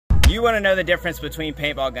You want to know the difference between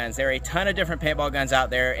paintball guns. There are a ton of different paintball guns out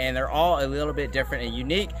there, and they're all a little bit different and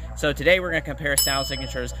unique. So today we're going to compare sound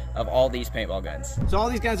signatures of all these paintball guns. So all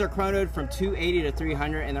these guns are chronoed from 280 to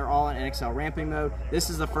 300, and they're all in NXL ramping mode. This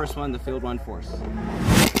is the first one, the Field 1 Force.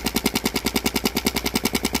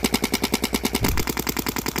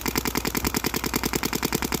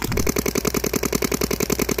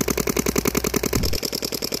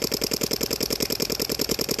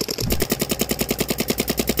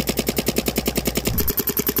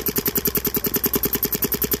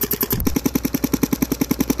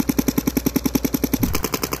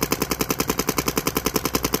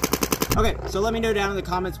 Okay, so let me know down in the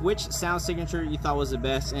comments which sound signature you thought was the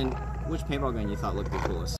best and which paintball gun you thought looked the coolest.